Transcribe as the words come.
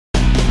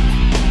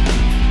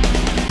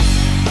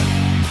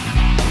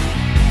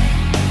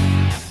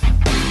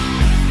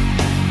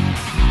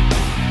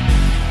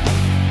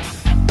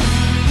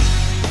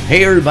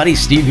Hey everybody,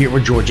 Steve here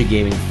with Georgia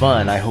Gaming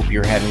Fun. I hope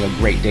you're having a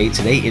great day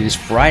today. It is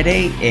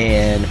Friday,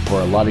 and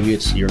for a lot of you,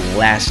 it's your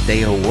last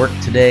day of work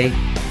today.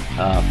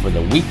 For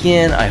the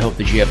weekend, I hope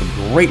that you have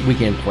a great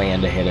weekend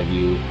planned ahead of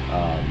you.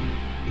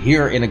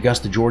 Here in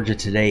Augusta, Georgia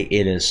today,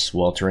 it is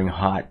sweltering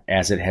hot,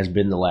 as it has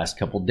been the last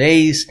couple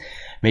days.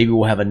 Maybe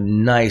we'll have a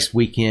nice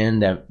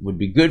weekend that would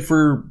be good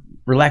for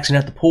relaxing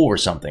at the pool or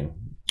something.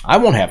 I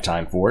won't have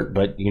time for it,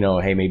 but, you know,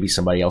 hey, maybe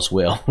somebody else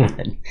will.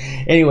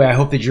 Anyway, I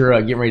hope that you're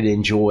getting ready to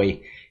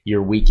enjoy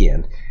your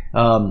weekend.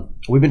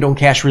 We've been doing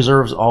cash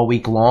reserves all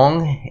week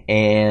long,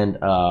 and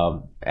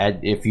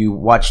if you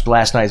watched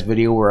last night's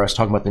video where I was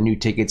talking about the new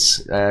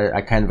tickets,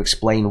 I kind of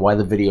explained why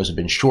the videos have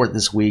been short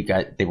this week.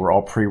 They were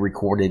all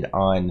pre-recorded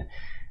on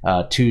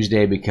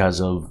Tuesday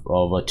because of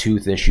a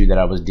tooth issue that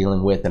I was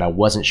dealing with, and I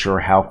wasn't sure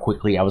how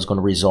quickly I was going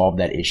to resolve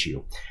that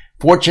issue.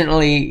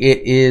 Fortunately,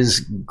 it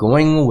is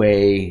going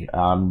away.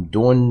 I'm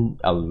doing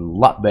a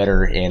lot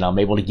better, and I'm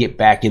able to get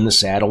back in the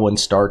saddle and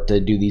start to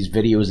do these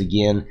videos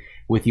again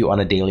with you on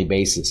a daily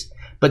basis.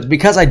 But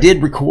because I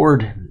did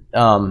record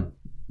the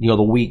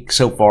week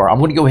so far, I'm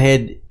going to go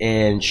ahead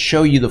and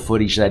show you the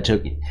footage that I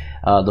took.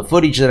 The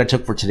footage that I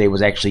took for today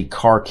was actually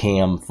car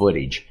cam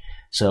footage.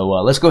 So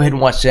let's go ahead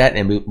and watch that,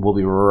 and we'll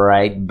be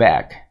right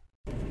back.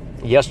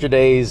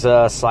 Yesterday's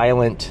our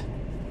silent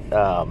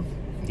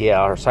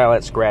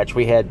scratch.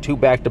 We had two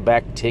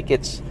back-to-back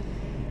tickets.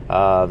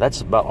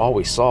 That's about all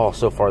we saw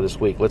so far this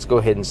week. Let's go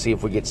ahead and see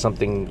if we get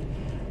something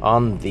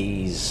on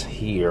these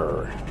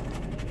here.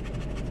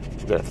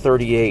 We've got a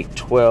 38,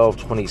 12,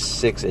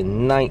 26,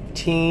 and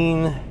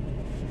 19.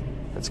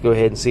 Let's go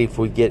ahead and see if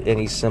we get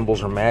any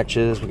symbols or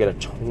matches. We got a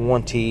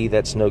 20.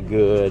 That's no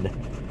good.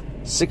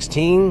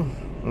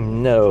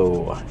 16.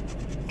 No.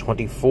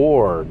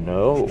 24.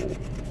 No.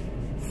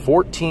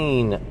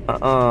 14.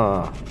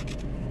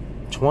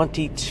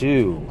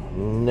 22.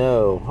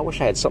 No. I wish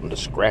I had something to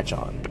scratch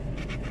on.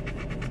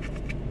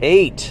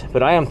 8.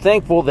 But I am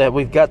thankful that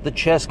we've got the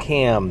chest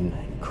cam,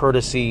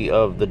 courtesy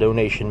of the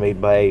donation made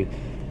by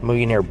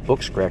Millionaire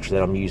Book Scratcher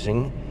that I'm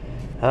using.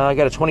 I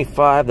got a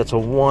 25. That's a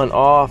 1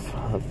 off.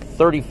 A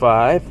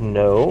 35.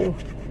 No.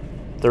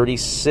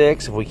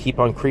 36. If we keep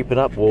on creeping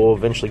up, we'll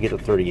eventually get to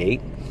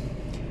 38.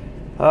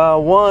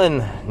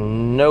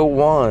 1. No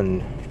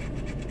 1.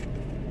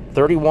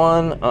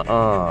 31.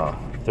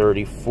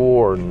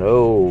 34.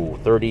 No.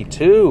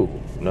 32.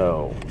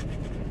 No.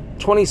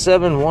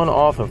 27. 1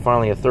 off, and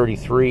finally a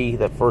 33.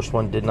 That first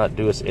one did not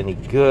do us any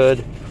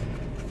good.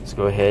 Let's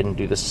go ahead and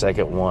do the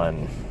second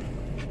one.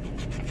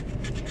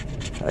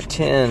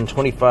 10,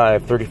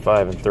 25,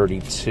 35, and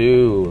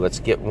 32. Let's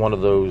get one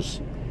of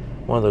those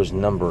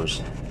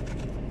numbers.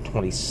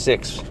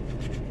 26.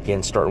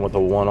 Again, starting with a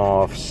 1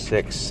 off.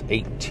 6,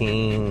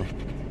 18,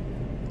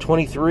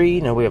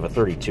 23. No, we have a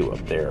 32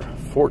 up there.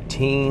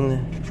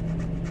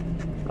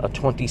 14, a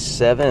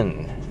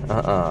 27.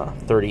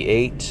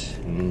 38.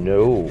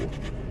 No.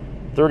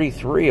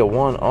 33, a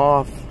 1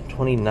 off.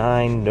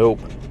 29.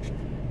 Nope.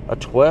 A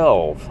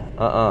 12.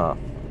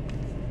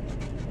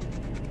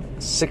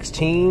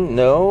 16,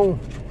 no.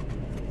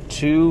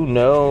 2,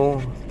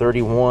 no.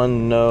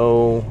 31,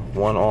 no.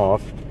 1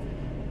 off.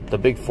 The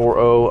big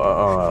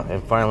 4-0,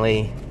 and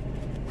finally,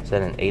 is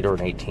that an 8 or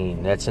an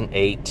 18? That's an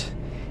 8.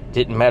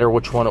 Didn't matter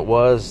which one it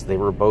was. They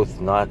were both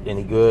not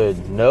any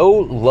good. No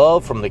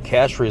love from the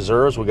cash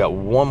reserves. We got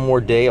one more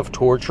day of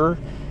torture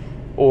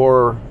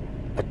or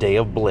a day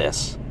of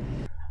bliss.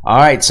 All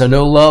right, so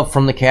no love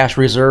from the cash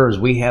reserves.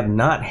 We have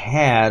not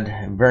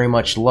had very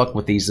much luck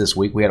with these this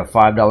week. We had a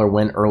 $5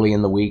 win early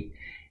in the week,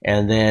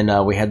 and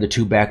then we had the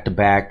two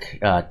back-to-back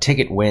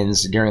ticket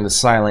wins during the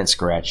silent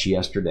scratch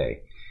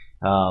yesterday.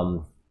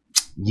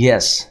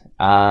 Yes,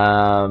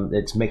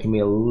 it's making me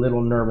a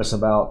little nervous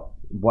about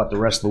what the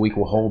rest of the week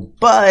will hold,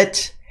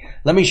 but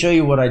let me show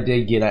you what I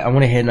did get. I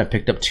went ahead and I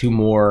picked up 2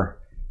 more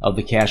of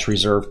the cash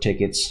reserve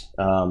tickets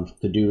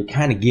to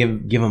kind of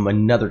give them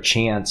another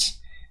chance.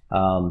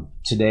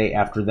 Today,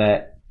 after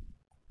that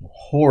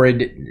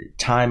horrid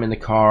time in the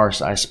car,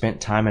 so I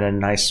spent time in a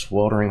nice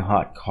sweltering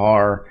hot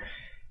car,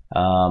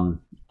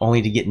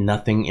 only to get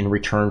nothing in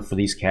return for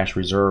these cash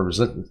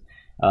reserves.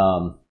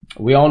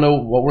 We all know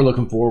what we're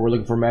looking for. We're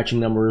looking for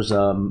matching numbers,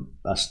 a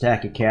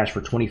stack of cash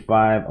for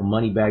 25, a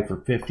money bag for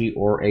 50,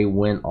 or a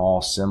win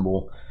all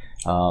symbol.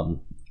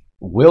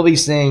 Will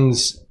these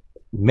things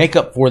make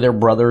up for their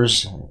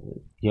brothers,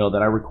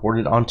 that I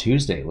recorded on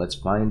Tuesday? Let's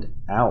find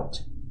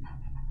out.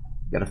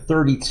 Got a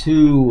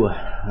 32,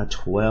 a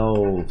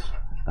 12,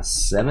 a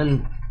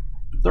 7,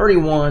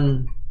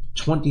 31,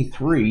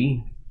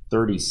 23,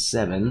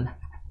 37,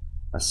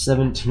 a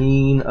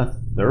 17, a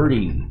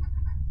 30,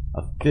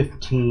 a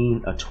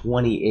 15, a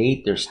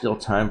 28. There's still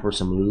time for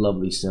some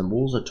lovely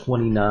symbols. A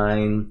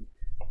 29,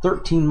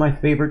 13, my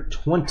favorite,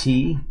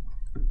 20,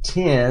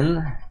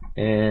 10,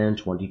 and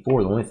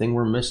 24. The only thing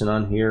we're missing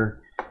on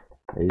here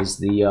is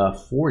the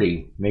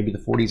 40. Maybe the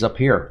 40's up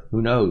here.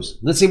 Who knows?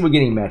 Let's see if we get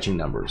any matching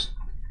numbers.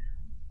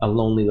 A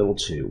lonely little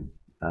 2.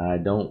 I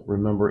don't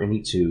remember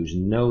any 2s.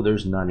 No,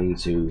 there's not any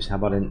 2s. How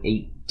about an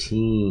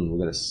 18? We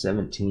got a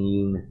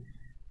 17,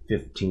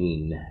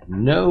 15.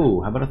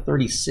 No. How about a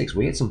 36?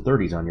 We had some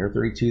 30s on here.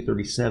 32,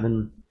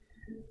 37,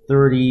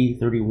 30,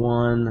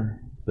 31.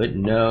 But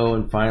no.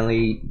 And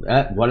finally,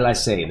 what did I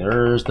say?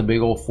 There's the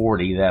big old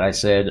 40 that I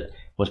said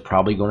was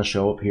probably going to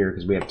show up here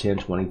because we have 10,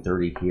 20,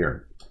 30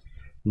 here.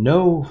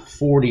 No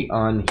 40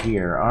 on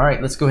here. All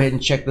right, let's go ahead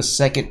and check the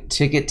second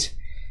ticket,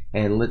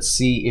 and let's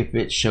see if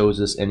it shows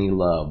us any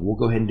love. We'll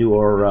go ahead and do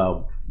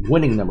our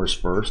winning numbers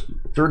first.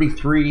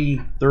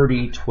 33,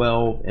 30,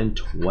 12, and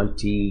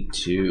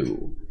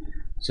 22.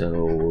 So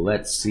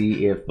let's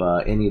see if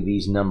any of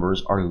these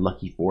numbers are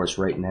lucky for us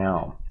right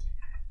now.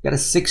 Got a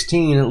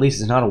 16, at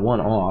least it's not a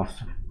one-off.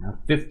 A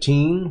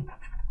 15,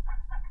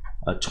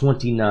 a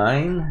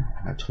 29,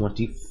 a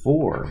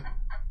 24,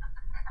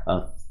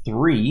 a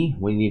 3.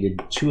 We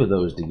needed 2 of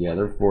those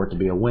together for it to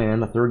be a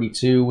win. A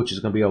 32, which is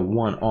going to be a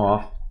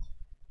one-off.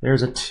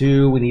 There's a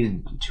 2. We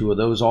needed 2 of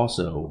those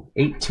also.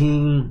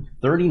 18,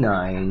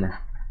 39,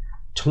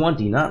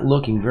 20. Not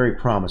looking very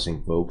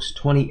promising, folks.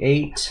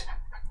 28,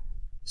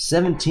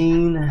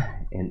 17,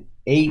 and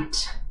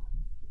 8,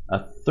 a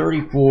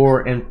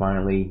 34, and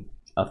finally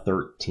a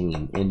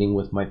 13. Ending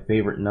with my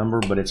favorite number,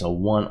 but it's a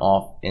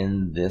one-off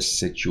in this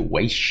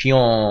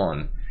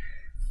situation.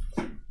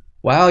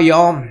 Wow,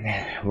 y'all,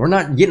 we're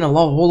not getting a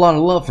whole lot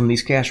of love from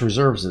these cash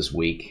reserves this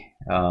week.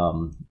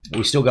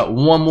 We still got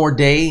one more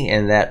day,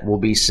 and that will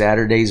be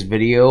Saturday's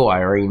video. I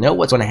already know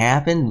what's going to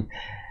happen.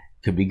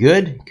 Could be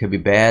good, could be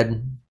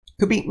bad,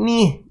 could be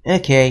meh,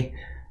 okay.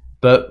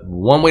 But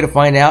one way to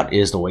find out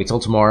is to wait till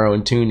tomorrow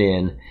and tune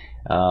in.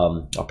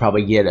 I'll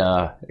probably get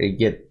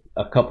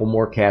a couple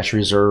more cash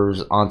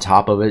reserves on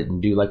top of it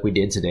and do like we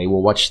did today.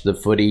 We'll watch the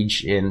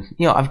footage, and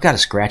I've got to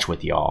scratch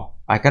with y'all.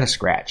 I got to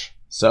scratch.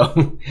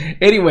 So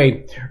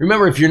anyway,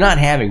 remember, if you're not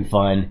having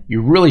fun,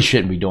 you really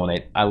shouldn't be doing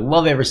it. I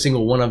love every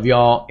single one of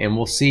y'all, and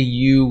we'll see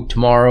you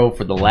tomorrow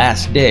for the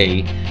last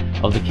day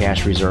of the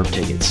cash reserve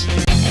tickets.